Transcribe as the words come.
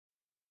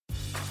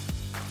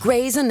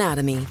Grey's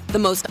Anatomy, the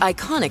most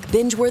iconic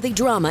binge-worthy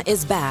drama,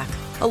 is back,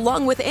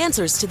 along with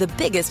answers to the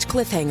biggest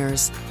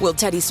cliffhangers. Will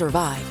Teddy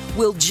survive?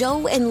 Will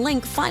Joe and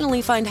Link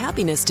finally find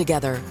happiness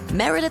together?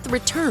 Meredith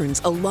returns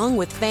along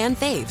with fan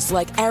faves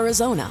like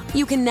Arizona.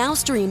 You can now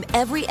stream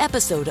every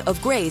episode of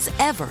Grey's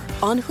ever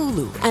on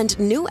Hulu, and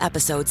new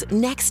episodes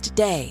next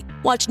day.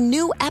 Watch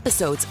new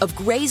episodes of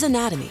Grey's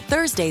Anatomy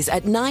Thursdays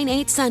at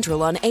 9/8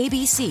 Central on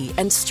ABC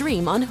and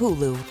stream on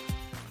Hulu.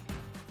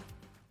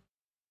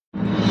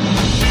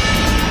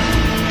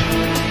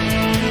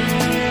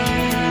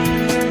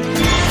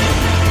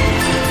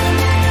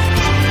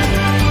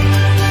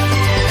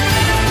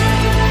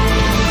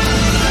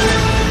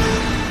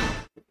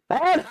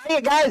 And how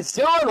you guys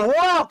doing?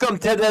 Welcome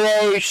to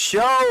today's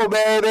show,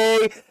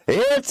 baby.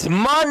 It's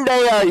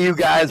Monday. Are you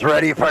guys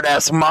ready for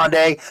this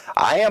Monday?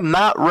 I am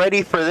not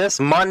ready for this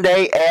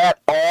Monday at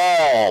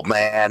all,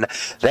 man.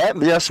 That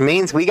just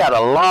means we got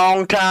a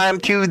long time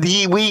to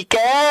the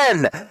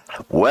weekend.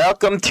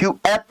 Welcome to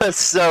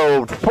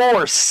episode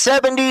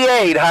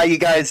 478. How you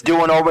guys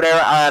doing over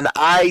there on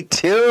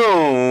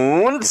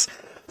iTunes,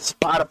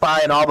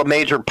 Spotify, and all the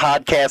major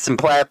podcasts and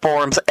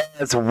platforms,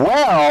 as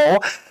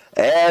well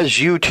as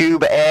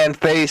YouTube and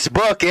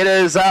Facebook? It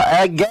is,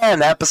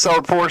 again,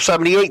 episode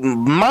 478,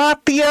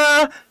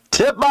 Mafia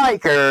to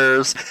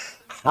Bikers,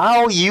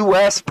 how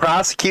U.S.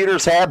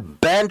 prosecutors have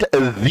bent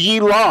the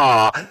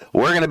law.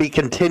 We're going to be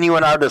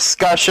continuing our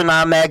discussion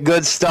on that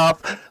good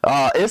stuff.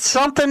 It's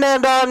something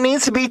that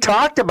needs to be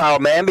talked about,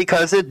 man,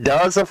 because it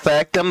does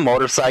affect the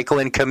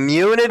motorcycling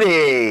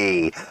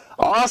community.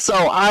 Also,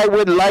 I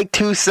would like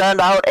to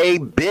send out a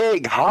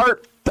big,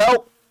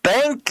 heartfelt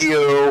thank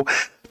you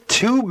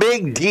to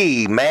Big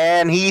D,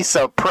 man. He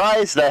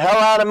surprised the hell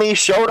out of me,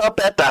 showed up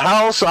at the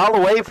house all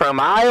the way from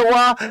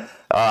Iowa,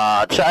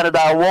 chatted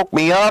out, woke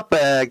me up,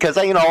 because,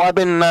 I've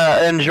been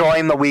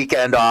enjoying the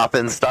weekend off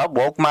and stuff,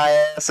 woke my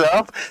ass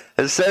up,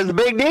 and says,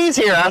 Big D's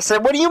here. I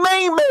said, what do you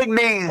mean Big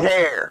D's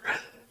here?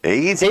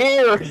 He's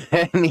here,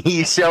 and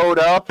he showed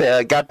up,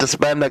 got to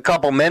spend a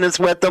couple minutes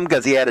with him,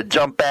 because he had to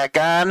jump back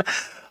on.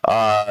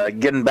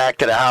 Getting back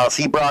to the house,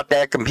 he brought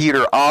that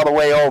computer all the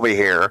way over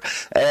here,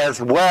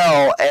 as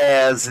well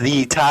as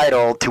the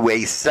title to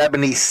a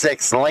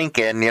 76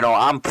 Lincoln.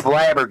 I'm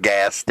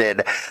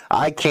flabbergasted.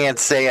 I can't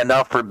say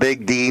enough for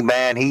Big D,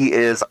 man. He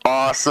is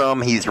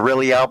awesome. He's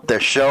really helped the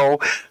show,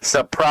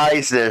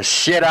 surprised the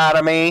shit out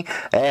of me,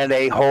 and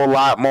a whole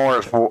lot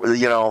more.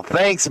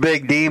 Thanks,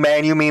 Big D,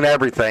 man. You mean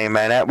everything,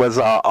 man. That was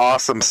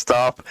awesome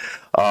stuff.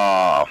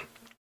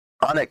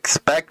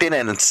 Unexpected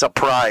and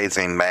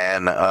surprising,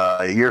 man.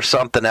 You're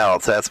something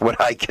else. That's what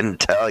I can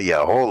tell you.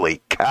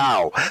 Holy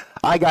cow.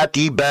 I got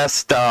the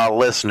best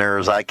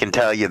listeners, I can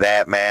tell you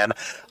that, man.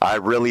 I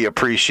really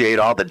appreciate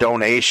all the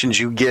donations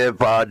you give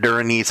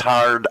during these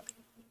hard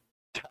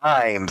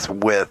times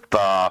with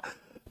the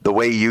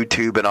way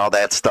YouTube and all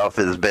that stuff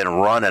has been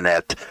running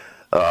it.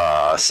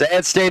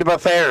 Sad state of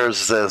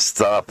affairs, this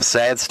stuff.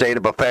 Sad state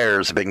of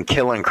affairs. Been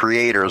killing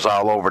creators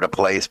all over the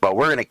place, but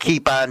we're going to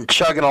keep on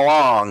chugging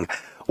along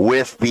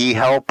with the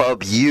help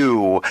of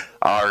you,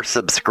 our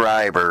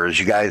subscribers.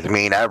 You guys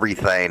mean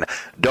everything.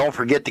 Don't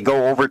forget to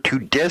go over to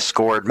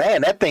Discord.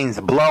 Man, that thing's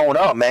blown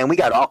up, man. We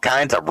got all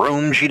kinds of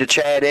rooms you to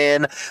chat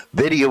in,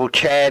 video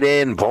chat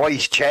in,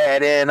 voice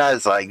chat in. I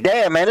was like,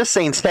 damn, man, this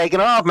thing's taking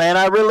off, man.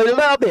 I really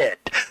love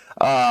it.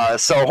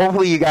 So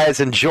hopefully you guys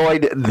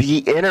enjoyed the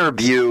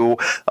interview,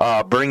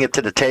 Bring It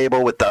to the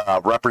Table with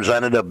the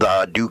Representative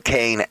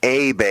Duquesne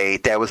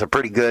Abate. That was a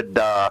pretty good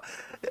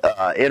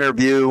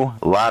interview.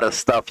 A lot of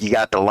stuff you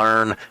got to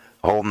learn,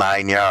 whole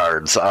 9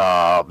 yards.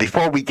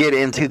 Before we get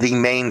into the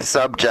main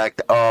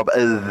subject of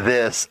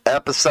this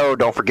episode,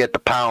 don't forget to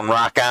pound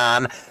rock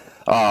on.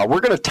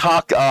 We're going to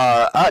talk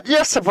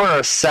just for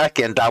a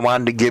second. I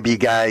wanted to give you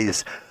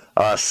guys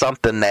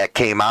something that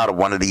came out of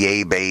one of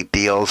the Abate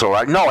deals,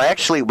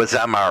 actually it was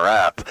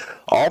MRF.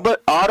 All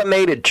but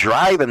automated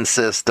driving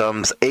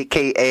systems,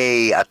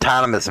 aka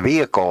autonomous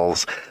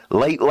vehicles.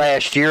 Late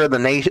last year, the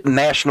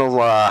National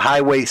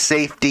Highway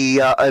Safety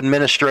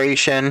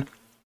Administration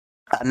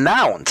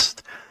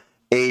announced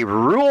a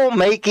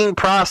rule-making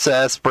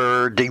process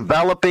for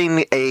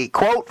developing a,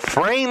 quote,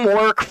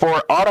 framework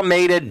for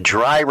automated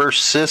driver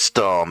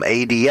system,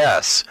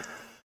 ADS.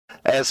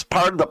 As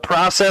part of the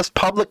process,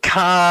 public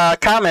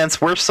comments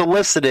were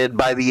solicited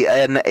by the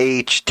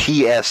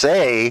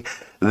NHTSA.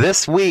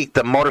 This week,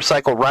 the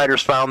Motorcycle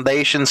Riders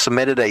Foundation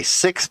submitted a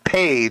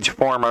 6-page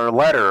formal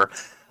letter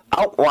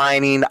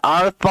outlining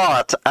our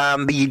thoughts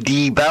on the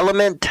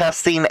development,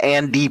 testing,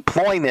 and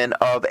deployment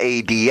of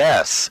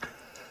ADS.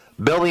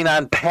 Building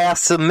on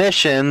past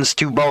submissions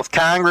to both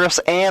Congress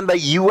and the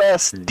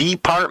U.S.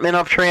 Department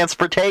of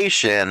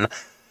Transportation,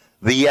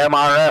 the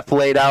MRF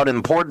laid out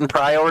important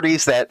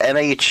priorities that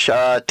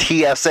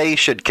NHTSA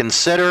should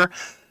consider.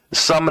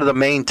 Some of the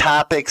main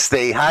topics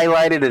they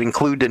highlighted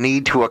include the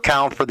need to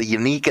account for the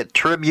unique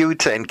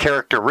attributes and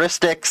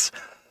characteristics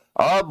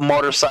of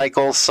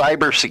motorcycles,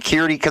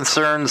 cybersecurity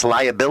concerns,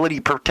 liability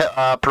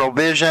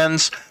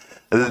provisions,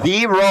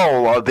 the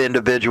role of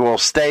individual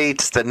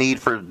states, the need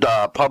for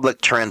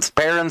public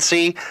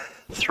transparency,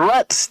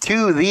 threats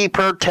to the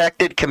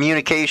protected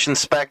communication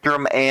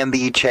spectrum, and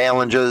the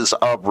challenges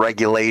of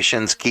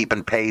regulations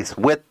keeping pace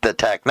with the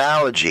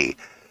technology.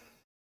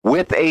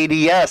 With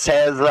ADS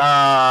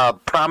has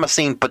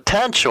promising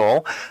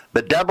potential,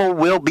 the devil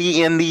will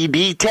be in the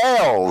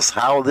details.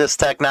 How this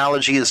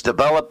technology is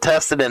developed,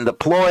 tested, and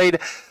deployed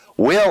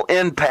will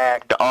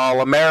impact all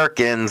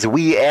Americans.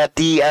 We at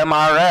the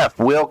MRF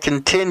will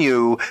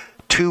continue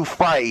to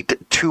fight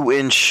to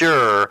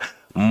ensure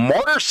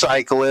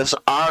motorcyclists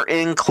are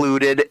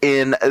included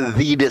in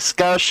the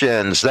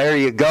discussions. There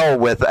you go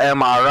with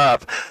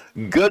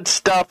MRF. Good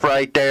stuff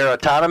right there.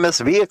 Autonomous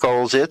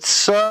vehicles,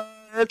 it's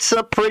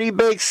a pretty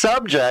big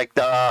subject.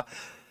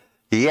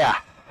 Yeah.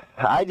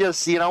 I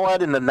just, you know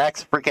what, in the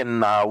next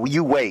freaking,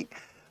 you wait.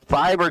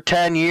 5 or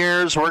 10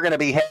 years, we're going to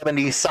be having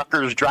these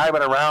suckers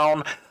driving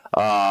around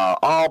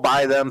all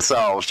by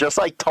themselves. Just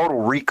like Total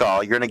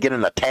Recall. You're going to get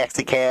in a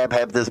taxi cab,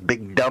 have this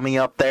big dummy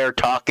up there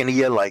talking to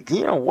you like,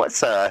 you know, what's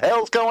the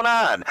hell's going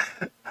on?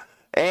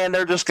 And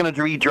they're just going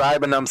to be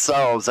driving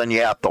themselves, and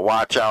you have to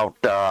watch out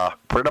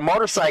for the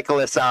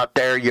motorcyclists out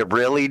there. You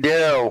really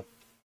do.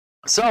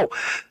 So,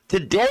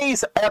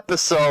 today's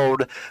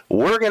episode,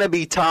 we're going to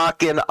be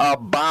talking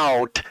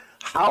about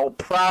how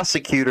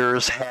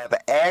prosecutors have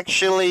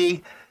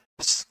actually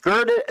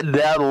skirted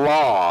that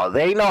law.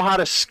 They know how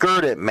to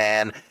skirt it,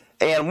 man.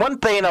 And one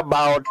thing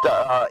about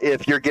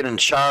if you're getting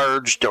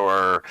charged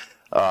or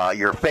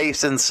you're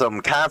facing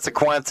some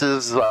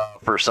consequences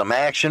for some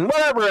action,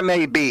 whatever it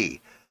may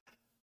be,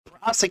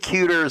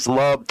 prosecutors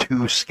love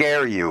to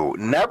scare you.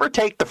 Never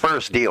take the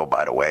first deal,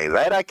 by the way.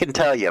 That I can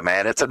tell you,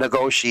 man. It's a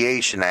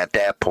negotiation at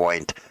that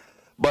point.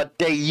 But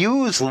they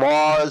use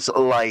laws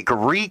like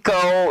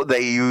RICO.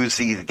 They use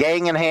these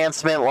gang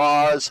enhancement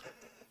laws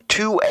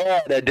to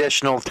add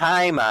additional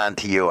time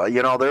onto you.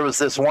 You know, there was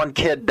this one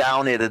kid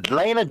down in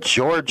Atlanta,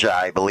 Georgia,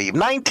 I believe.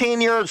 19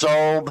 years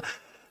old.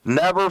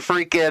 Never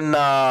freaking,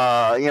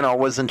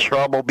 was in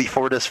trouble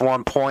before this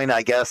one point.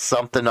 I guess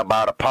something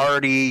about a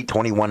party.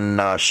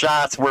 21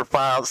 shots were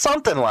filed.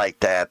 Something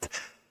like that.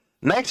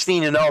 Next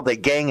thing you know, the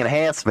gang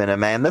enhancement. And,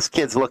 man, this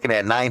kid's looking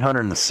at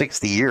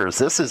 960 years.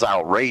 This is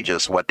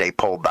outrageous what they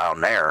pulled down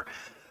there.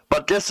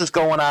 But this is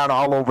going on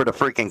all over the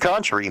freaking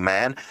country,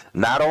 man.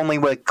 Not only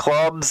with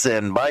clubs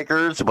and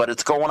bikers, but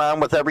it's going on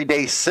with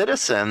everyday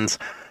citizens.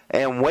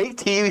 And wait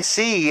till you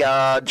see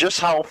just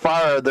how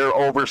far they're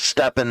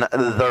overstepping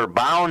their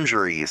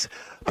boundaries.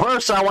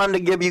 First, I wanted to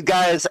give you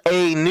guys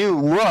a new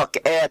look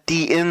at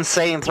the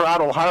Insane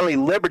Throttle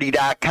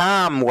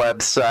HarleyLiberty.com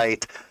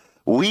website.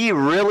 We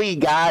really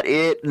got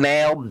it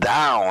nailed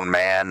down,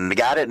 man.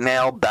 Got it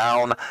nailed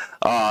down.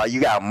 You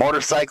got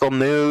motorcycle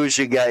news.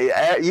 You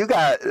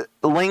got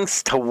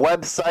links to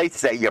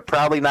websites that you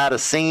probably not have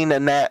seen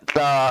in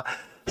that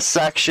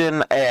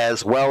section,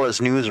 as well as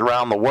news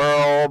around the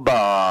world.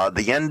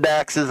 The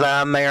index is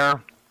on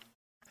there,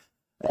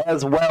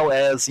 as well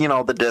as,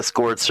 the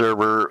Discord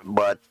server.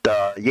 But,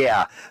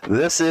 yeah,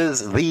 this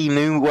is the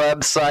new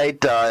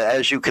website.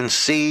 As you can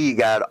see, you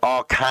got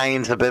all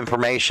kinds of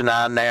information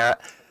on there.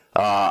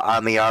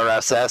 On the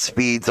RSS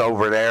feeds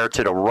over there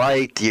to the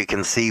right, you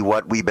can see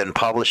what we've been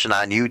publishing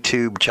on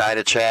YouTube,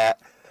 China Chat,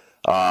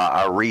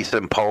 our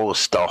recent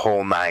post, the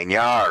whole 9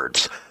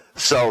 yards.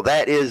 So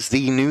that is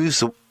the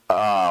news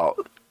website,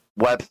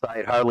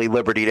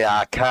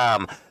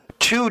 HarleyLiberty.com.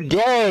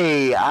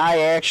 Today, I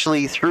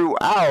actually threw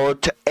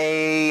out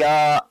a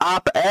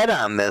op-ed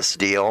on this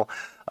deal.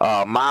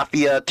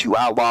 Mafia to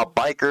outlaw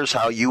bikers,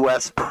 how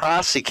U.S.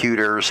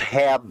 prosecutors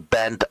have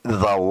bent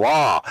the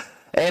law.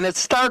 And it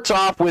starts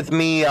off with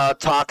me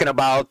talking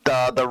about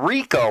the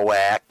RICO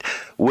Act,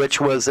 which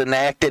was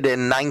enacted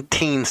in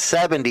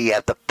 1970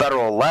 at the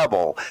federal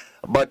level.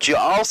 But you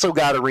also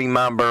got to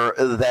remember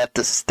that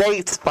the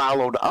states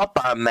followed up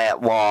on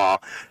that law.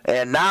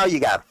 And now you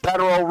got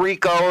federal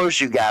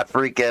RICOs, you got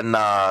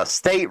freaking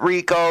state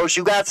RICOs,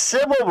 you got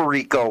civil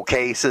RICO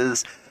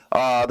cases.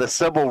 The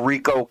civil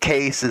RICO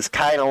case is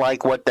kind of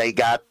like what they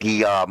got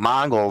the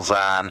Mongols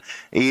on.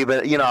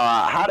 Even,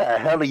 how the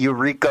hell do you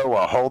RICO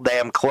a whole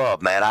damn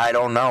club, man? I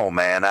don't know,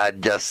 man.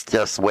 Just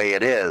the way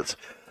it is.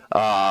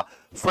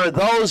 For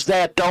those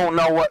that don't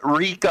know what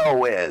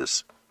RICO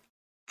is,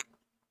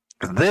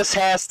 this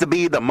has to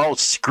be the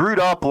most screwed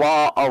up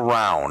law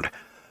around.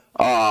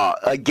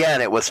 Again,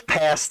 it was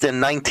passed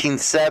in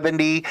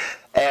 1970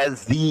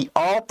 as the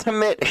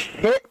ultimate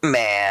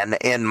hitman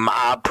in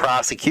mob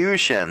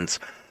prosecutions.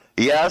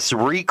 Yes,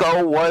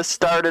 RICO was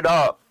started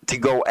up to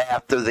go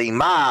after the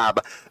mob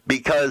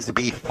because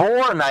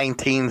before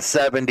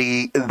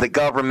 1970, the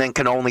government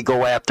can only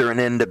go after an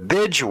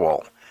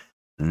individual,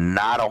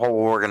 not a whole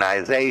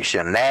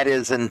organization. That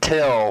is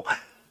until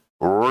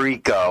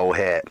RICO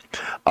hit.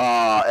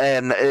 I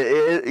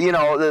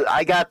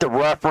got the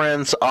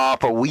reference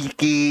off a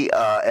wiki.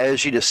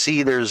 As you can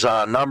see, there's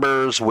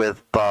numbers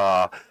with,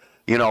 the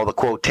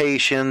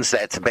quotations.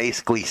 That's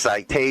basically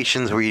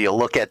citations where you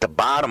look at the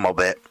bottom of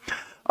it.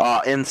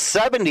 In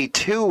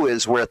 72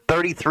 is where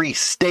 33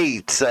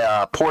 states,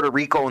 Puerto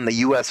Rico and the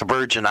U.S.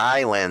 Virgin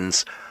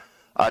Islands,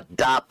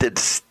 adopted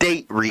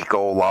state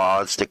RICO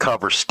laws to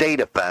cover state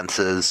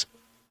offenses.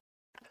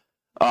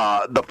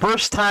 The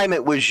first time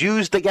it was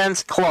used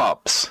against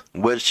clubs,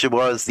 which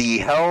was the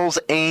Hells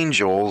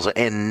Angels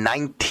in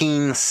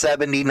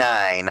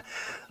 1979.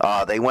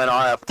 They went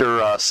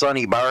after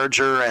Sonny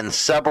Barger and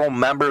several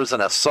members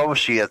and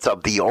associates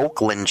of the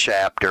Oakland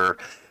chapter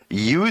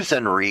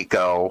using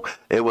RICO.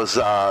 It was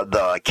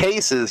the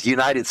cases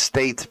United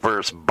States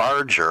versus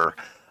Barger.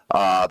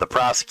 The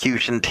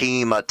prosecution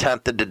team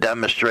attempted to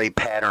demonstrate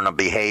pattern of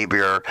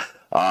behavior.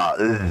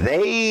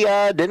 They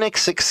didn't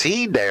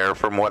succeed there,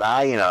 from what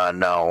I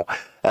know.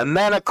 And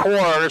then, of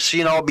course,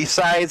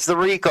 besides the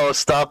RICO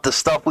stuff, the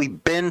stuff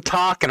we've been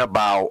talking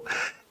about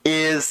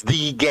is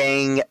the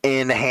gang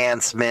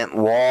enhancement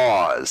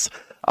laws.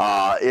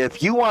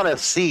 If you want to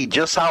see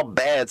just how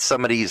bad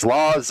some of these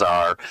laws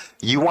are,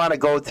 you want to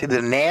go to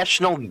the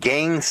National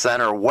Gang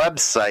Center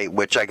website,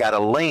 which I got a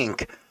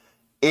link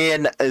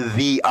in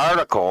the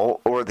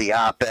article, or the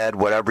op-ed,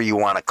 whatever you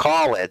want to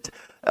call it.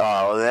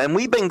 And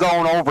we've been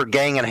going over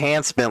gang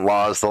enhancement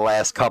laws the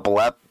last couple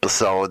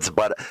episodes,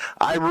 but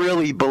I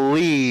really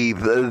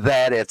believe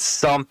that it's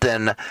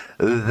something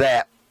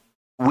that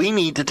we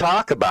need to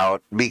talk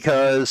about,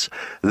 because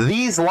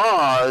these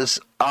laws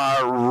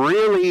are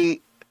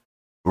really,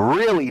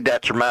 really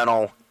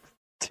detrimental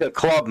to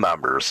club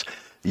members.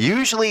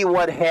 Usually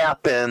what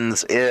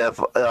happens if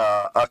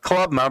a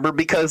club member,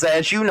 because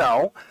as you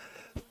know,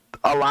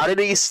 a lot of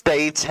these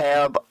states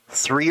have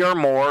 3 or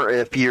more.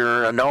 If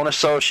you're known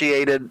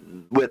associated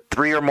with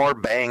 3 or more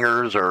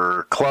bangers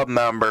or club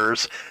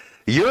members,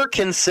 you're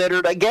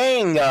considered a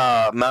gang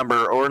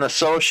member or an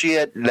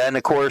associate. Then,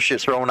 of course, you're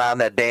thrown on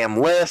that damn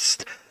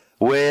list,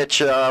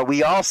 which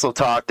we also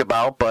talked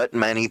about, but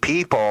many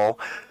people,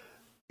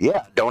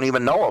 don't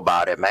even know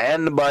about it,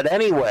 man. But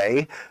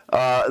anyway,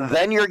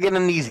 then you're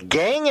getting these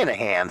gang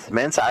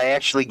enhancements. I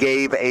actually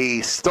gave a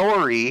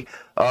story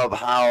of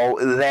how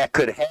that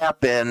could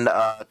happen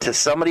to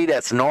somebody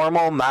that's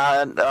normal,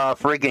 not a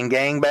freaking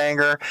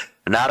gangbanger,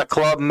 not a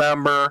club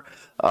member,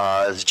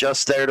 is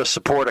just there to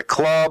support a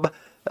club,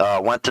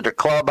 went to the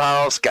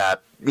clubhouse,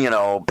 got,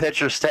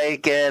 pictures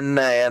taken,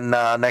 and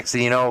next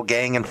thing you know,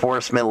 gang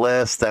enforcement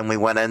list, and we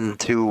went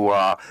into,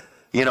 a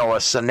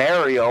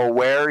scenario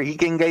where he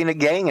can gain a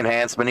gang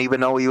enhancement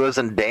even though he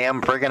wasn't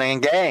damn friggin'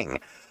 in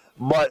gang.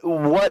 But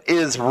what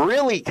is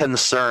really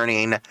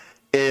concerning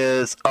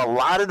is a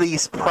lot of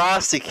these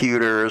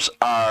prosecutors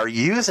are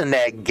using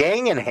that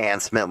gang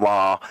enhancement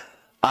law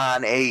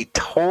on a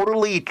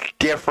totally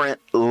different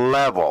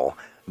level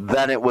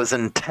than it was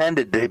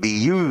intended to be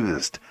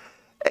used.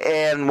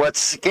 And what's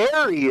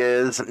scary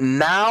is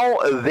now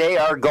they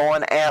are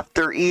going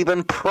after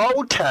even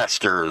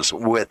protesters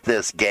with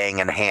this gang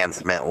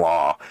enhancement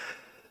law.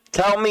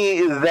 Tell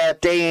me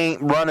that they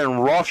ain't running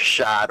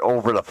roughshod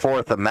over the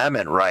Fourth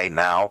Amendment right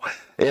now.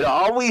 It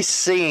always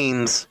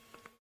seems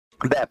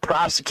that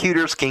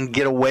prosecutors can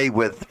get away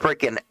with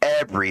freaking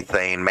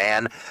everything,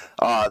 man.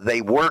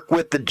 They work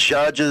with the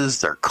judges,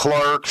 their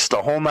clerks,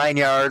 the whole 9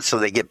 yards, so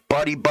they get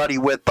buddy-buddy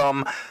with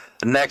them.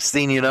 Next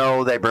thing you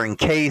know, they bring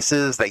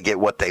cases, they get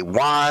what they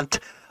want.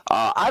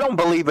 I don't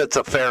believe it's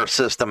a fair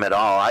system at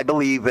all. I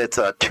believe it's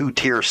a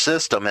two-tier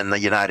system in the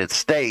United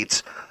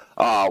States.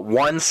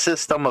 One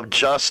system of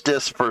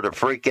justice for the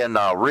freaking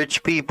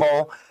rich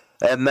people,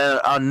 and then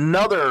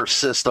another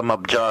system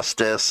of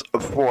justice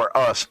for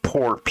us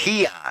poor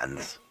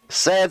peons.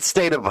 Sad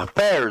state of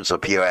affairs,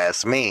 if you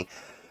ask me.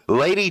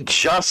 Lady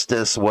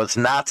Justice was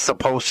not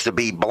supposed to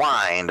be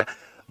blind,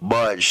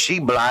 but she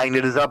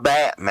blinded as a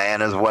bat,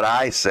 man, is what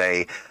I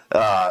say,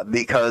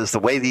 because the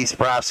way these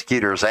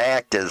prosecutors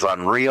act is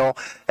unreal.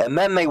 And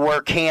then they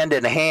work hand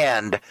in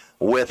hand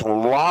with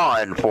law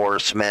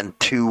enforcement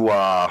to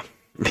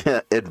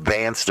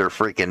advance their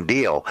freaking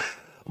deal.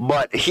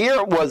 But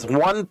here was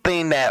one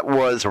thing that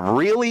was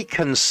really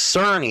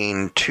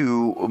concerning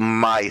to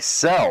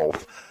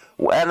myself,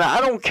 and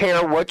I don't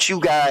care what you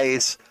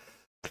guys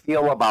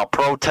feel about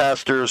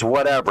protesters,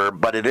 whatever,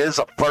 but it is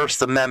a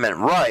First Amendment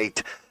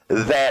right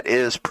that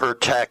is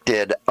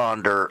protected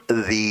under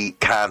the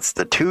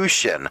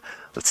Constitution.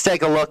 Let's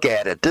take a look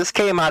at it. This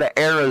came out of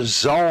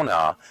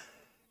Arizona.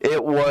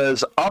 It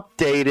was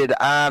updated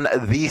on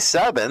the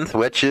 7th,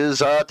 which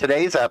is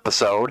today's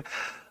episode.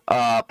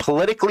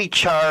 Politically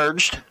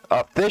charged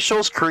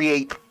officials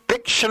create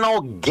fictional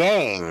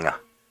gang.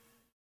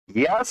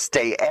 Yes,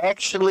 they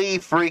actually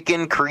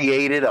freaking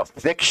created a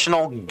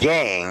fictional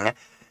gang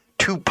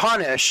to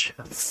punish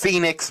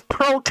Phoenix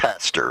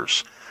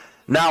protesters.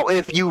 Now,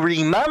 if you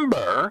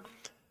remember,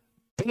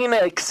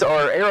 Phoenix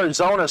or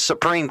Arizona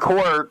Supreme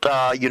Court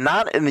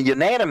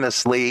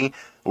unanimously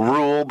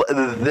ruled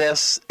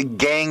this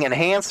gang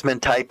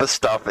enhancement type of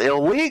stuff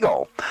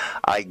illegal.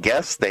 I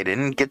guess they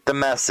didn't get the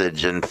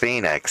message in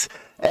Phoenix.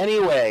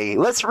 Anyway,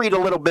 let's read a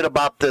little bit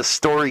about this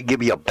story,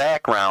 give you a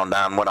background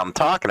on what I'm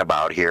talking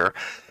about here.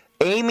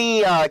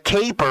 Amy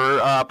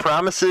Caper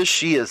promises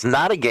she is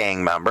not a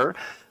gang member.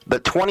 The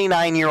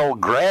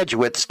 29-year-old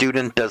graduate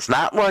student does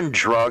not run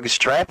drugs,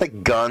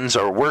 traffic guns,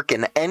 or work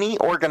in any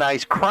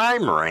organized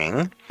crime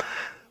ring,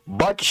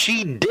 but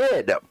she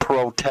did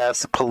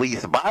protest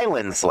police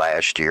violence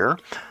last year.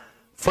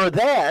 For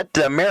that,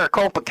 the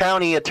Maricopa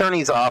County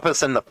Attorney's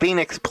Office and the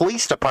Phoenix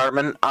Police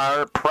Department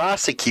are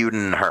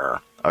prosecuting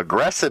her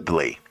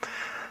aggressively.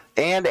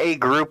 And a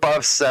group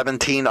of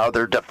 17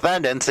 other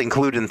defendants,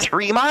 including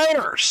 3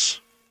 minors,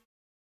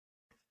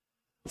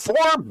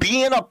 for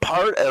being a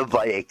part of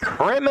a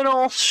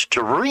criminal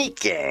street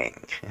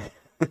gang.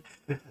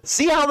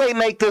 See how they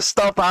make this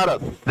stuff out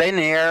of thin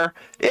air?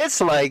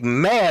 It's like,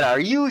 man, are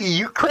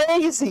you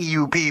crazy,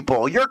 you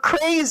people. You're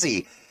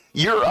crazy.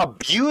 You're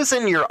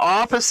abusing your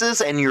offices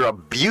and you're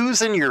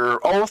abusing your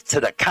oath to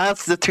the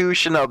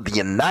Constitution of the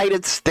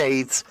United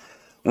States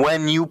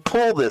when you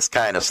pull this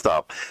kind of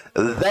stuff.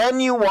 Then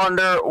you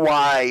wonder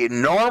why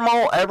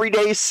normal,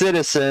 everyday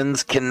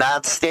citizens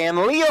cannot stand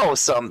Leo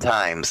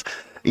sometimes.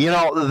 You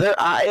know,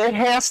 it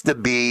has to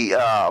be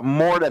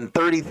more than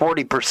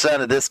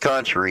 30-40% of this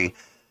country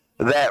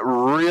that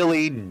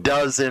really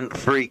doesn't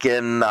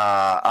freaking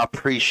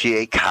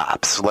appreciate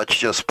cops. Let's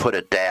just put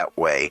it that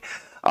way.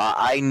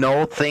 I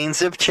know things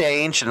have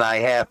changed, and I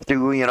have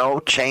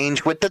to,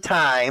 change with the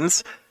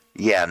times.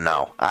 Yeah,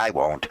 no, I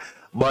won't.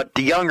 But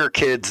the younger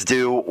kids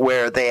do,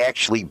 where they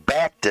actually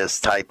back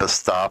this type of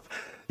stuff.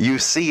 You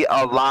see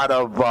a lot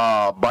of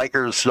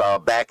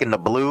bikers back in the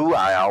blue.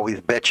 I always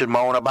bitch and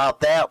moan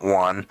about that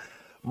one.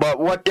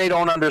 But what they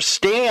don't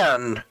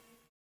understand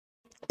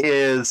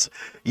is,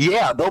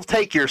 yeah, they'll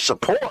take your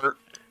support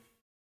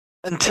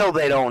until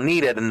they don't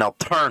need it, and they'll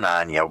turn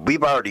on you.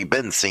 We've already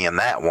been seeing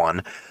that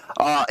one.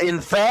 In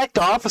fact,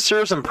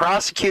 officers and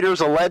prosecutors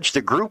allege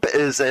the group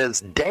is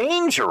as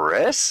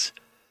dangerous,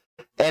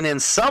 and in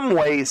some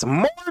ways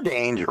more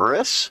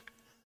dangerous,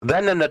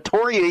 than the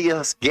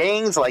notorious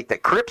gangs like the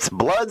Crips,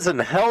 Bloods,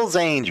 and Hells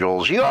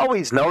Angels. You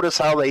always notice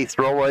how they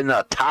throw in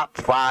a top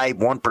 5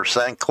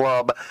 1%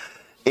 club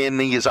in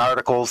these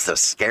articles to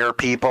scare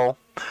people.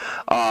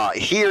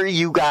 Here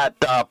you got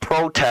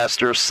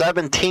protesters,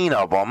 17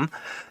 of them,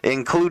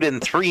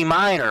 including 3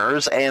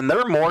 minors, and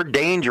they're more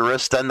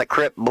dangerous than the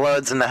Crip,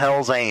 Bloods, and the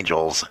Hells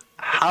Angels.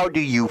 How do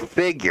you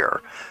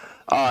figure?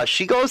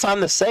 She goes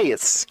on to say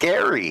it's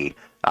scary.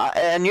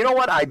 And you know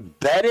what? I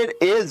bet it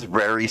is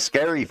very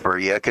scary for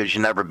you because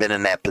you've never been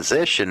in that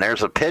position.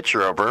 There's a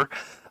picture of her.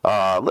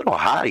 Little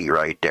hottie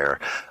right there,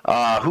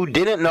 who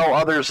didn't know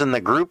others in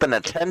the group and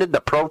attended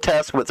the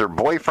protest with her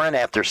boyfriend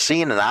after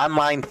seeing an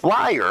online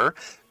flyer.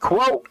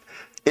 Quote,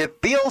 "It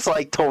feels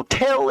like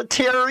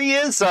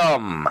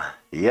totalitarianism."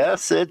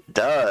 Yes, it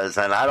does,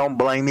 and I don't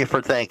blame you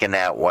for thinking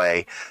that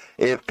way.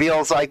 It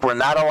feels like we're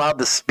not allowed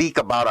to speak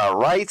about our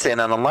rights,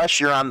 and unless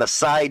you're on the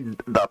side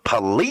the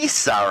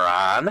police are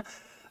on,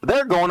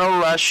 they're going to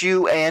rush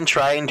you and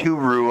trying to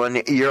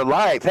ruin your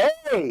life.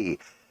 Hey!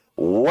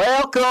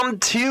 Welcome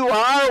to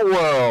our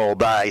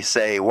world, I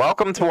say.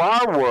 Welcome to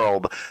our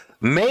world.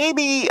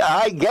 Maybe,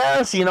 I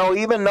guess,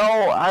 even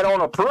though I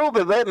don't approve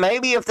of it,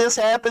 maybe if this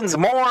happens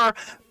more,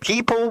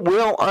 people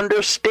will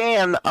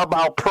understand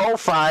about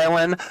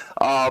profiling,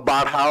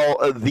 about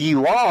how the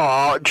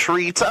law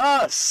treats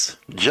us.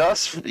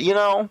 Just,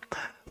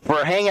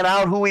 for hanging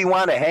out who we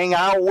want to hang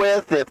out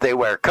with, if they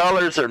wear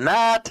colors or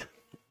not.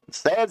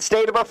 Sad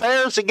state of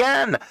affairs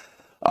again.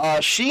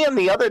 She and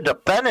the other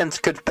defendants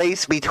could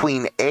face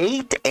between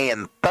 8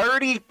 and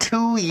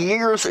 32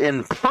 years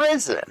in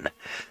prison.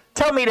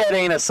 Tell me that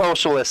ain't a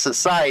socialist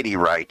society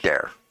right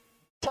there.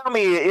 Tell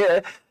me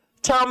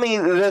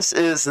this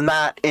is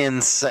not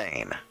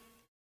insane.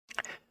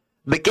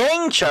 The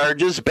gang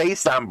charges,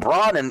 based on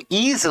broad and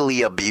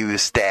easily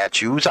abused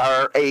statutes,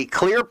 are a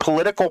clear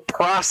political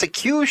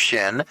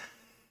prosecution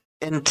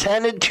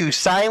intended to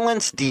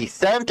silence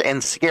dissent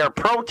and scare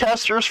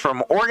protesters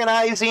from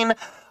organizing,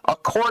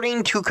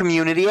 according to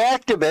community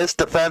activists,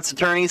 defense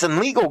attorneys, and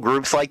legal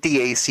groups like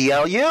the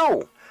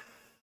ACLU.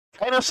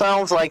 Kind of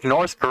sounds like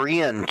North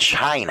Korea and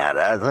China,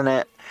 doesn't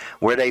it?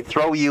 Where they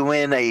throw you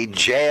in a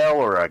jail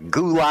or a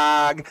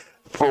gulag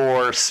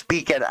for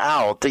speaking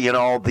out.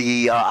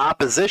 The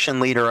opposition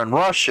leader in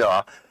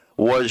Russia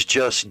was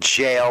just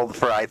jailed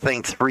for, I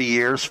think, 3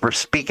 years for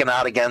speaking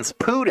out against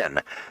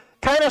Putin.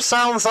 Kind of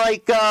sounds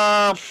like,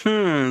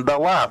 the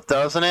left,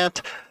 doesn't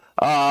it?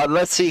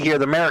 Let's see here.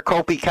 The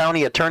Maricopa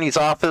County Attorney's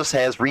Office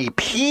has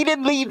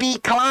repeatedly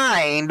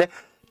declined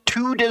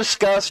to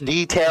discuss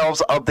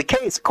details of the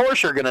case. Of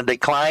course you're going to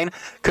decline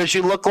because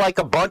you look like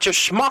a bunch of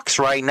schmucks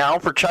right now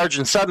for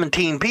charging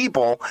 17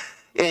 people,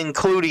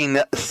 including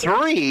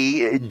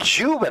 3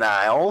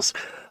 juveniles,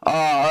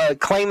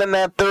 claiming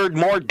that they're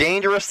more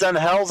dangerous than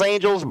Hells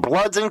Angels,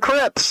 Bloods, and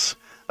Crips.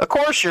 Of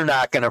course you're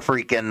not going to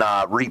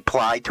freaking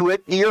reply to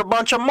it. You're a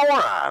bunch of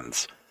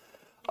morons.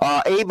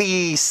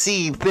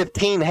 ABC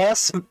 15 has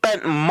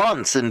spent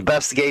months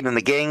investigating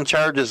the gang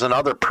charges and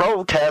other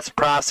protest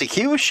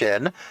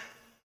prosecution.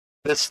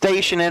 The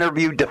station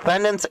interviewed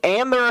defendants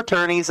and their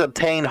attorneys,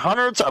 obtained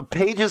hundreds of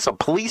pages of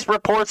police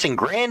reports and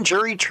grand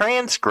jury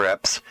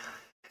transcripts,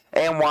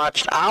 and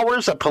watched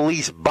hours of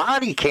police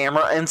body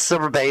camera and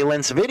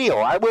surveillance video.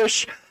 I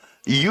wish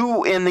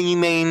you in the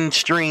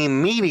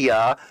mainstream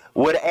media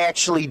would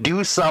actually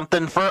do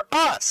something for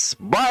us,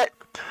 but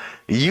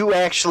you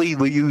actually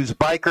use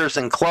bikers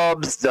and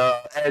clubs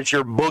as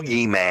your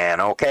boogeyman,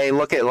 okay?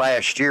 Look at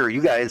last year.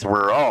 You guys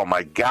were, oh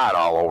my God,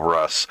 all over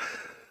us.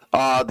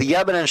 The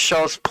evidence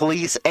shows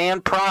police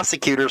and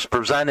prosecutors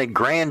presented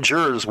grand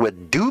jurors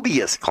with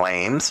dubious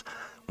claims,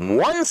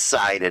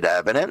 one-sided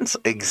evidence,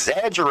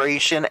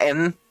 exaggeration,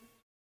 and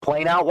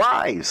plain-out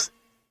lies.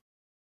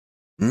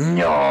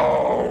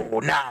 No,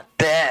 not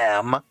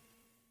them.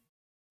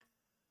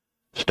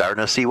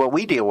 Starting to see what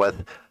we deal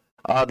with.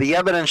 The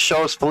evidence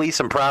shows police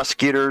and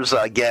prosecutors,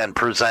 again,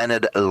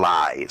 presented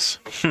lies.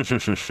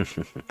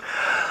 The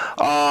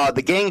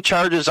gang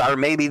charges are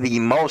maybe the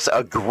most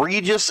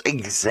egregious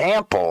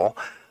example.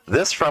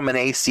 This from an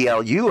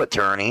ACLU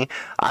attorney.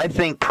 I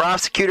think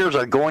prosecutors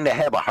are going to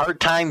have a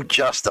hard time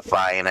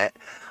justifying it.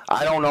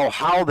 I don't know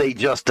how they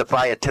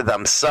justify it to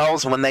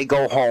themselves when they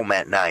go home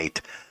at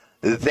night.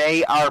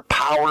 They are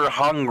power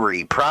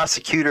hungry.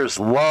 Prosecutors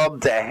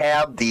love to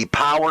have the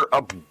power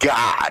of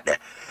God.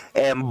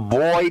 And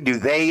boy, do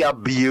they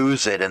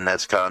abuse it in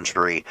this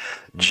country.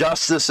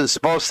 Justice is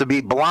supposed to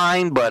be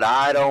blind, but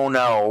I don't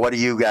know. What do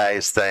you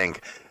guys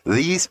think?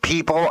 These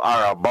people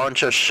are a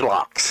bunch of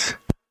schlucks.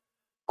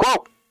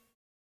 Quote,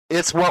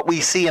 it's what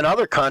we see in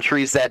other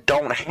countries that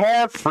don't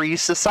have free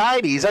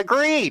societies.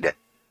 Agreed.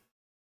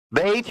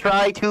 They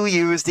try to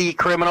use the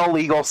criminal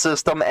legal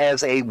system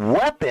as a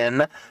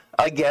weapon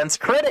against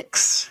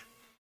critics.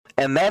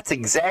 And that's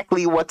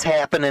exactly what's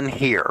happening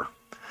here.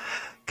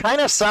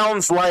 Kind of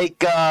sounds like,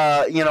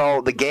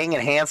 the gang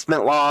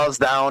enhancement laws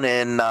down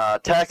in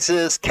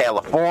Texas,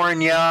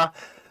 California,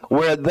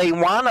 where they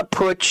want to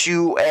put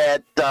you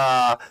at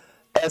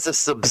as a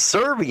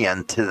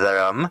subservient to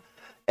them,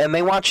 and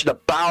they want you to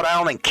bow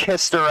down and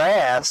kiss their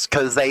ass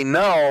because they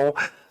know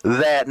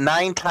that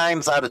 9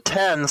 times out of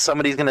 10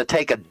 somebody's going to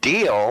take a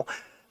deal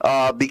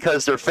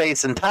because they're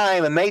facing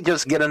time, and they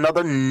just get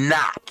another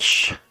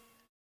notch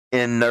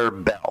in their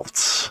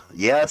belts.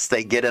 Yes,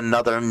 they get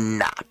another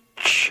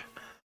notch.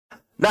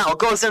 Now, it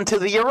goes into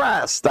the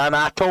arrest on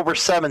October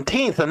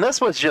 17th, and this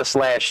was just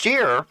last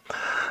year.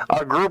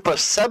 A group of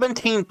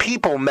 17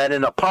 people met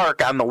in a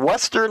park on the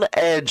western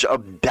edge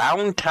of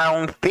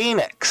downtown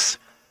Phoenix.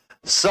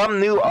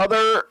 Some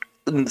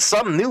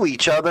knew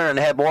each other and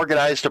have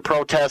organized a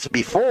protest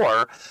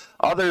before.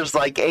 Others,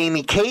 like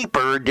Amy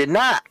Caper, did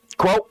not.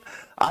 Quote,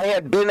 I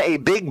had been a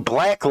big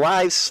Black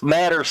Lives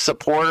Matter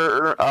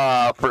supporter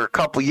for a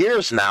couple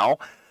years now.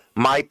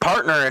 My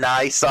partner and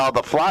I saw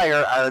the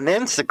flyer on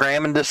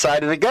Instagram and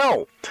decided to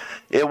go.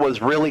 It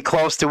was really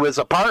close to his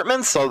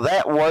apartment, so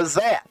that was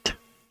that.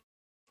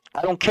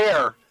 I don't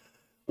care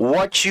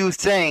what you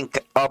think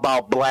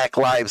about Black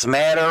Lives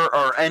Matter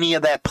or any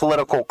of that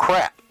political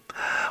crap.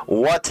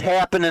 What's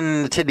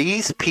happening to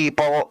these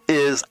people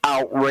is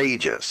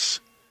outrageous.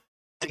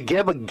 To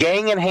give a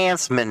gang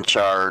enhancement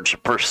charge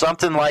for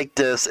something like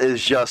this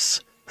is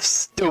just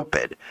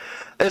stupid.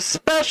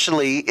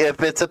 Especially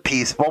if it's a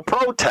peaceful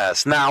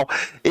protest. Now,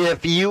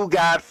 if you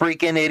got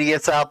freaking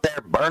idiots out there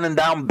burning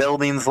down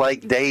buildings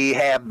like they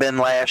have been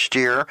last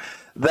year,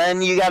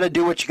 then you got to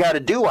do what you got to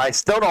do. I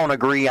still don't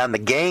agree on the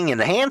gang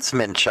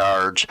enhancement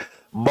charge,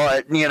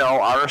 but,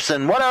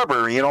 arson,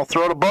 whatever,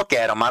 throw the book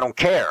at them. I don't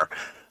care.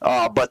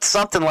 But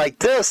something like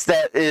this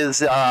that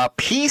is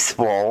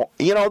peaceful,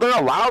 they're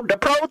allowed to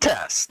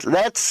protest.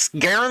 That's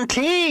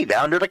guaranteed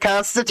under the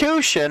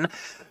Constitution.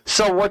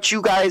 So what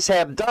you guys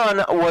have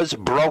done was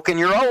broken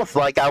your oath,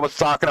 like I was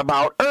talking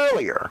about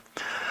earlier.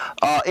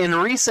 In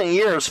recent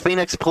years,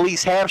 Phoenix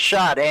police have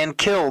shot and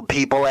killed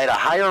people at a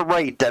higher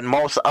rate than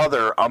most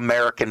other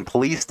American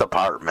police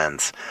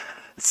departments.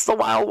 It's the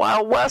wild,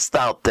 wild west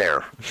out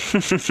there.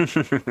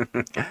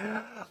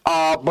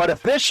 But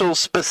officials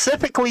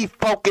specifically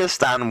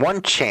focused on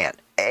one chant,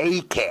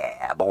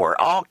 ACAB,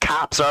 or all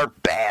cops are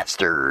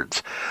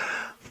bastards.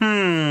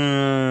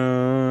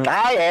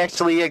 I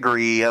actually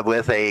agree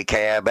with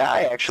ACAB.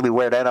 I actually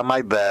wear that on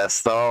my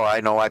vest, though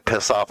I know I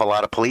piss off a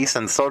lot of police,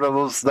 and so do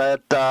those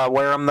that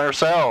wear them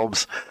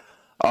themselves.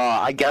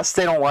 I guess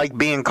they don't like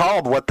being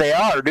called what they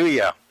are, do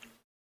you?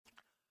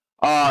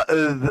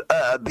 The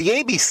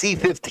ABC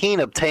 15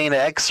 obtained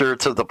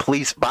excerpts of the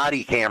police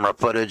body camera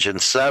footage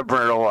and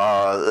several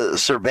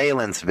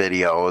surveillance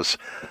videos.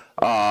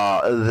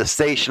 The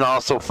station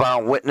also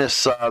found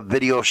witness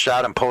video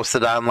shot and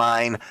posted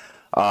online.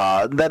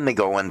 Then they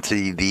go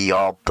into the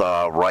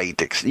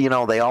alt-right.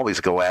 They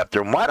always go after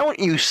them. Why don't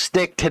you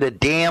stick to the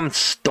damn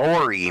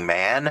story,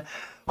 man?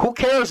 Who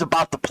cares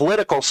about the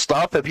political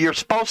stuff? If you're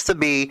supposed to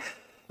be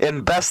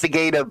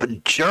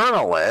investigative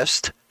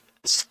journalist,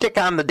 stick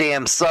on the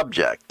damn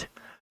subject.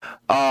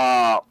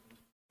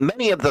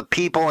 Many of the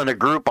people in the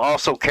group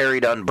also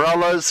carried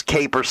umbrellas.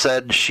 Caper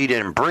said she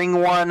didn't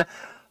bring one.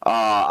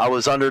 I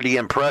was under the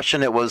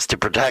impression it was to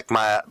protect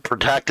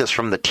us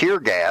from the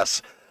tear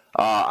gas.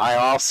 I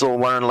also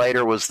learned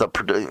later was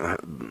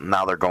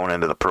now they're going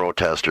into the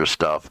protester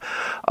stuff.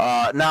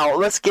 Now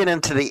let's get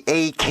into the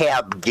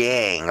ACAB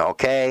gang,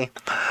 okay?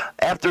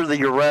 After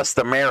the arrest,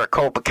 the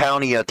Maricopa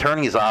County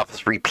Attorney's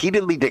Office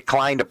repeatedly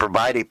declined to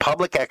provide a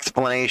public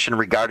explanation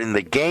regarding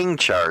the gang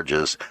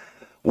charges,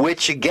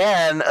 which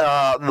again,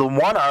 the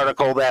one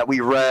article that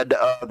we read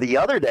the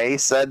other day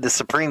said the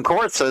Supreme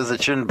Court says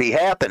it shouldn't be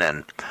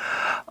happening.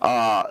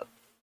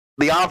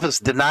 The office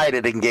denied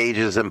it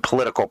engages in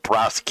political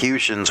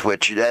prosecutions,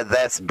 which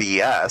that's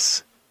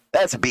BS.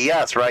 That's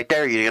BS right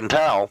there, you can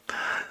tell.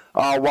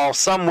 While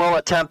some will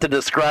attempt to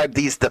describe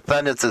these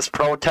defendants as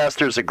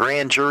protesters, a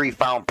grand jury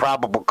found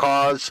probable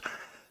cause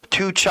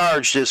to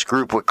charge this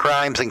group with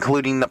crimes,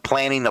 including the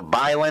planning of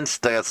violence.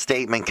 The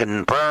statement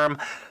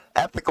confirmed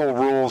ethical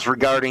rules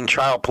regarding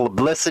trial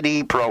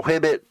publicity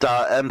prohibit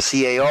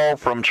MCAO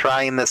from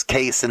trying this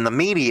case in the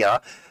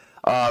media.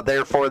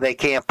 Therefore, they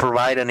can't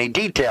provide any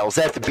details.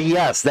 That's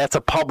BS. That's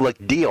a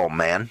public deal,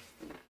 man.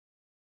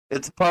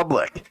 It's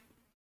public.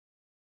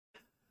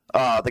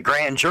 The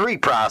grand jury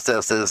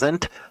process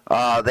isn't.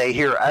 They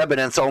hear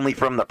evidence only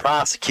from the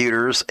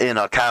prosecutors in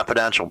a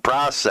confidential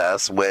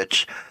process,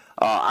 which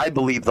I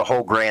believe the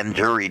whole grand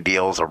jury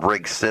deal is a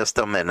rigged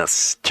system, and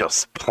it's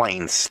just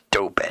plain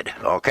stupid,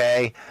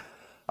 okay?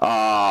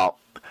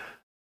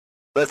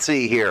 Let's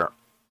see here.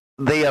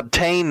 They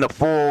obtain the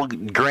full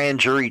grand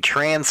jury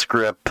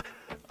transcript.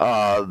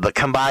 The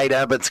combined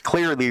evidence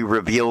clearly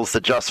reveals the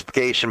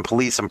justification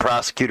police and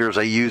prosecutors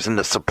are using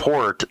to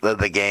support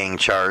the gang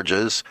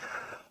charges.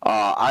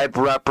 I've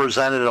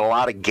represented a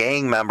lot of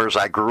gang members.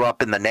 I grew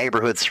up in the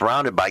neighborhood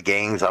surrounded by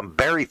gangs. I'm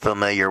very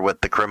familiar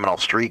with the criminal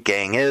street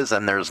gang is,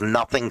 and there's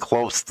nothing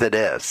close to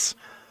this.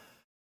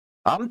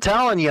 I'm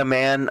telling you,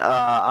 man.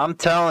 I'm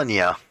telling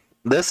you.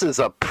 This is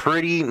a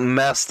pretty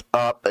messed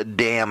up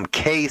damn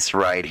case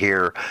right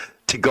here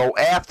to go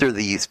after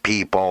these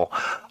people.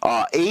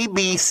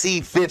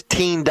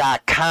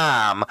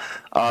 ABC15.com,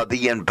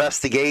 the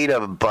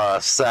investigative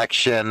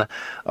section,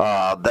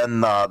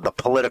 then the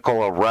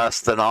political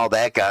arrest and all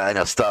that kind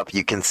of stuff.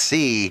 You can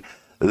see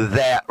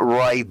that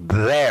right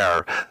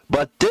there.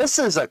 But this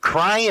is a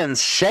crying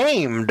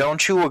shame,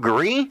 don't you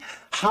agree?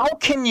 How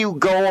can you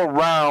go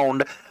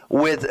around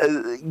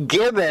with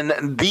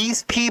given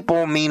these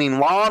people, meaning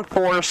law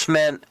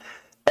enforcement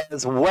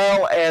as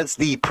well as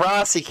the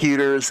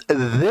prosecutors,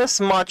 this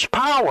much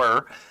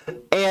power,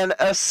 and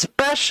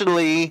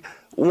especially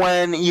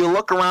when you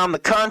look around the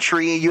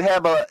country, you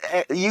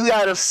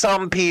got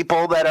some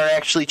people that are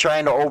actually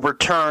trying to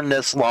overturn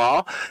this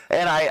law,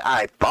 and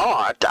I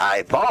thought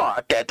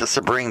that the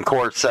Supreme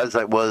Court says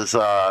it was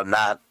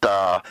not,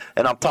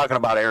 and I'm talking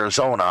about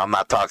Arizona, I'm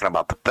not talking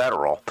about the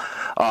federal.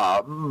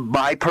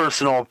 My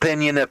personal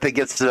opinion, if it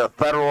gets to the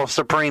federal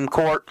Supreme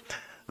Court,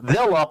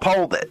 they'll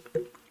uphold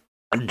it.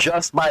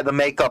 Just by the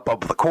makeup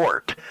of the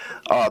court.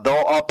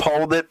 They'll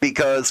uphold it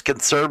because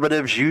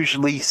conservatives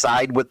usually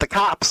side with the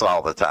cops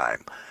all the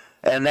time.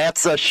 And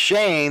that's a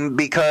shame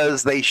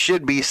because they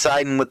should be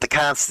siding with the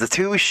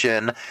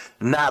Constitution,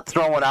 not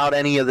throwing out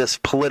any of this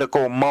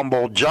political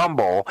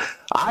mumbo-jumbo.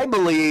 I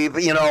believe,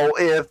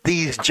 if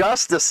these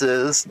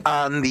justices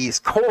on these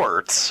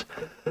courts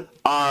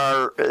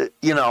are,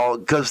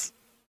 because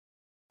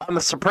on the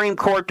Supreme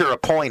Court they're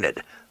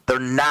appointed. They're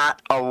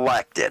not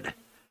elected.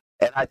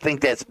 And I think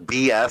that's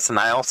BS, and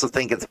I also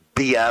think it's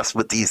BS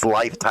with these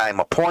lifetime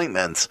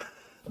appointments.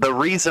 The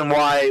reason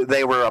why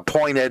they were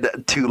appointed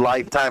to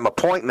lifetime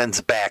appointments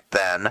back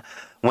then,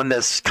 when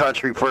this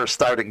country first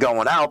started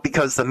going out,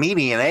 because the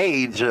median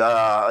age,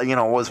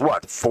 was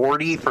what,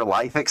 40 for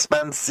life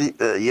expectancy,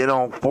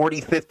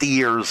 40, 50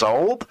 years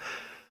old?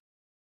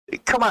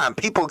 Come on,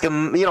 people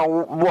can,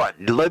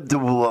 lived,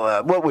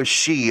 what was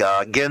she,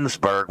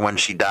 Ginsburg, when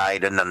she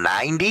died in the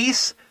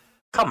 90s?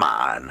 Come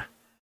on.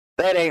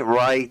 That ain't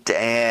right,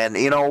 and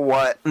you know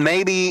what?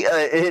 Maybe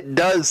it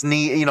does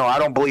need, I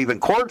don't believe in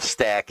court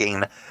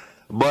stacking,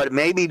 but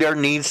maybe there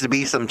needs to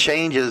be some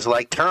changes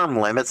like term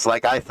limits,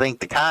 like I think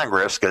the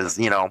Congress, because,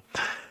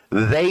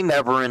 they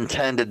never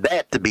intended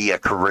that to be a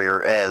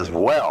career as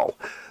well.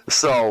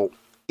 So,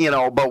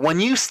 but when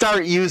you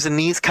start using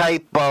these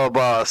type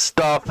of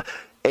stuff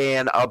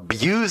and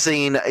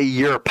abusing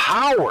your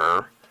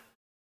power,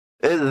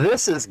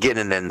 this is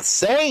getting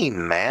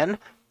insane, man.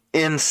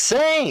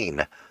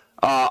 Insane.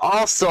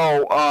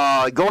 Also,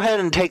 go ahead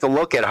and take a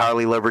look at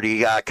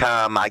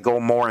HarleyLiberty.com. I go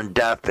more in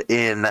depth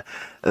in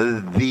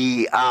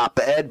the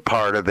op-ed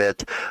part of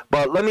it.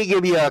 But let me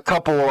give you a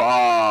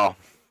couple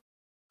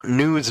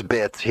news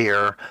bits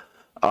here.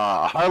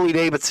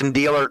 Harley-Davidson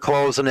dealer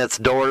closing its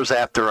doors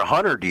after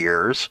 100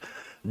 years.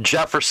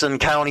 Jefferson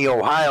County,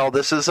 Ohio.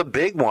 This is a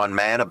big one,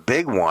 man, a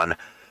big one.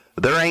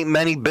 There ain't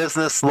many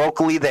business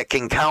locally that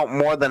can count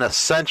more than a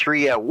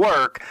century at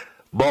work,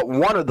 but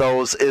one of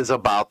those is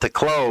about to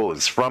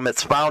close. From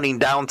its founding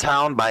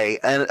downtown by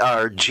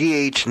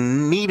G.H.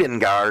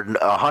 Niedengard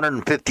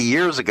 150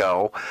 years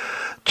ago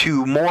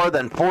to more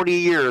than 40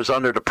 years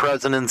under the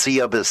presidency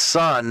of his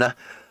son,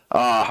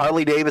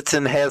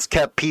 Harley-Davidson has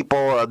kept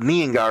people,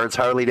 Niedengard's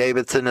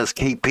Harley-Davidson has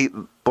kept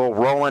people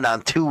people rolling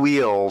on two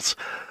wheels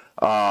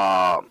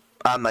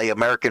on the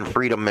American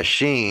Freedom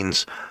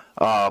Machines.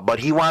 But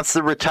he wants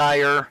to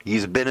retire.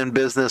 He's been in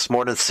business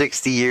more than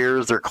 60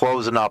 years. They're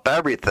closing up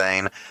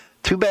everything.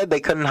 Too bad they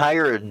couldn't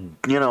hire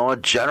a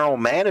general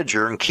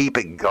manager and keep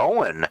it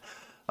going.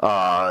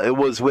 It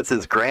was with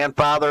his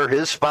grandfather,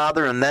 his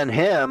father, and then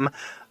him.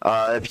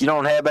 If you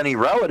don't have any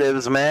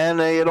relatives, man,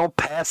 you don't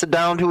pass it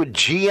down to a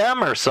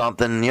GM or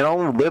something.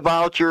 Live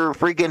out your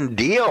freaking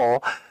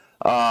deal,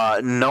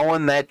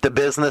 knowing that the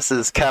business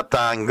is kept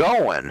on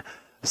going.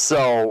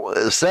 So,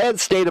 sad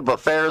state of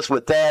affairs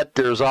with that.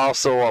 There's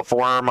also a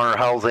former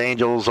Hells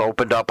Angels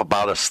opened up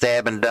about a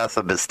stabbing death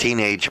of his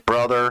teenage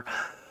brother,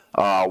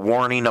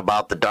 warning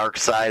about the dark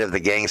side of the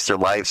gangster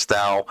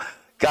lifestyle.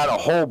 Got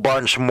a whole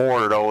bunch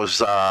more of those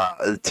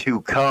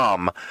to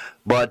come.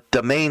 But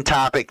the main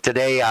topic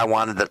today I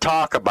wanted to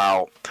talk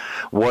about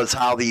was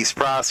how these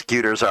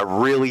prosecutors are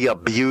really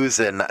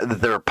abusing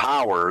their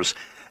powers.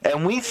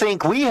 And we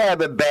think we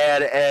have it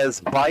bad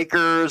as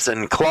bikers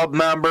and club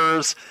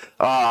members.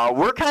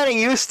 We're kind of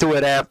used to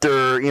it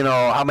after,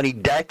 how many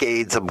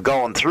decades of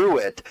going through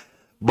it.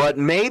 But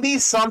maybe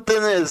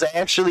something is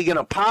actually going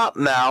to pop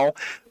now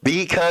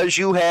because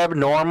you have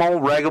normal,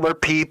 regular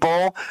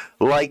people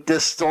like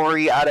this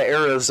story out of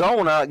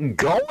Arizona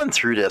going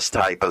through this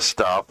type of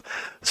stuff.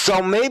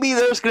 So maybe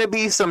there's going to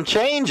be some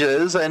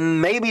changes,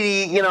 and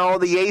maybe, the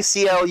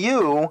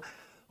ACLU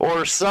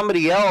or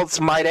somebody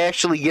else might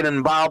actually get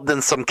involved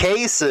in some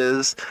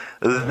cases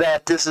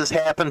that this has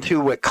happened to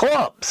with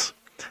clubs.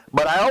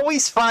 But I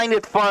always find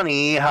it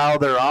funny how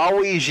they're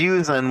always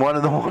using one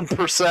of the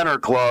 1%er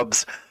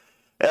clubs,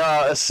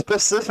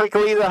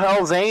 specifically the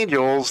Hells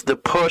Angels, to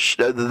push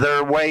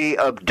their way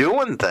of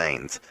doing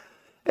things.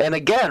 And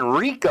again,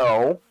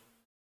 RICO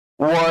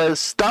was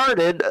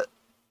started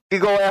to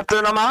go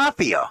after the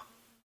mafia.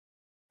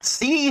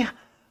 See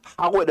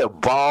how it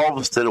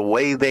evolves to the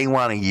way they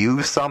want to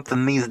use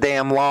something, these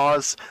damn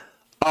laws?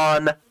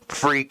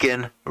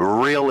 Unfreaking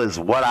real is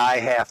what I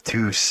have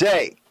to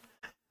say.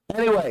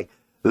 Anyway,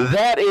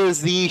 that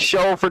is the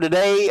show for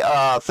today.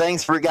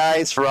 Thanks for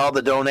all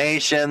the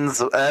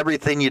donations,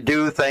 everything you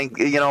do.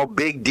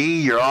 Big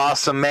D, you're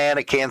awesome, man.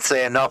 I can't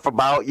say enough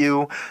about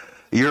you.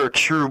 You're a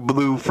true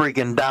blue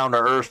freaking down to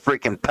earth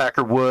freaking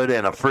Peckerwood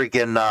and a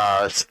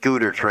freaking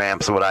scooter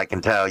tramp, so what I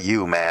can tell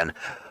you, man.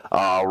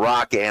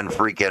 Rock and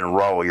freaking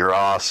roll. You're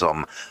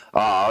awesome.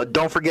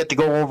 Don't forget to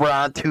go over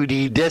onto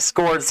the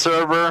Discord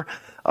server.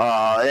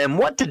 And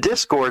what the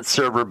Discord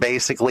server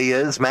basically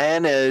is,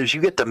 man, is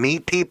you get to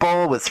meet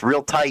people. It's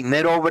real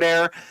tight-knit over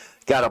there.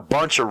 Got a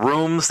bunch of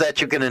rooms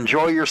that you can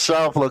enjoy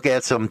yourself, look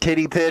at some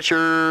titty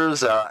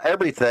pictures,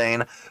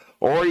 everything.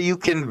 Or you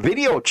can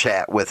video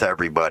chat with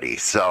everybody.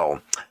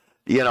 So,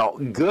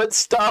 good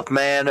stuff,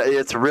 man.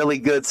 It's really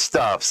good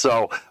stuff.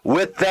 So,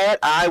 with that,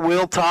 I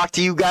will talk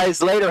to you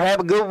guys later. Have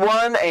a good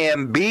one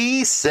and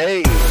be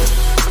safe.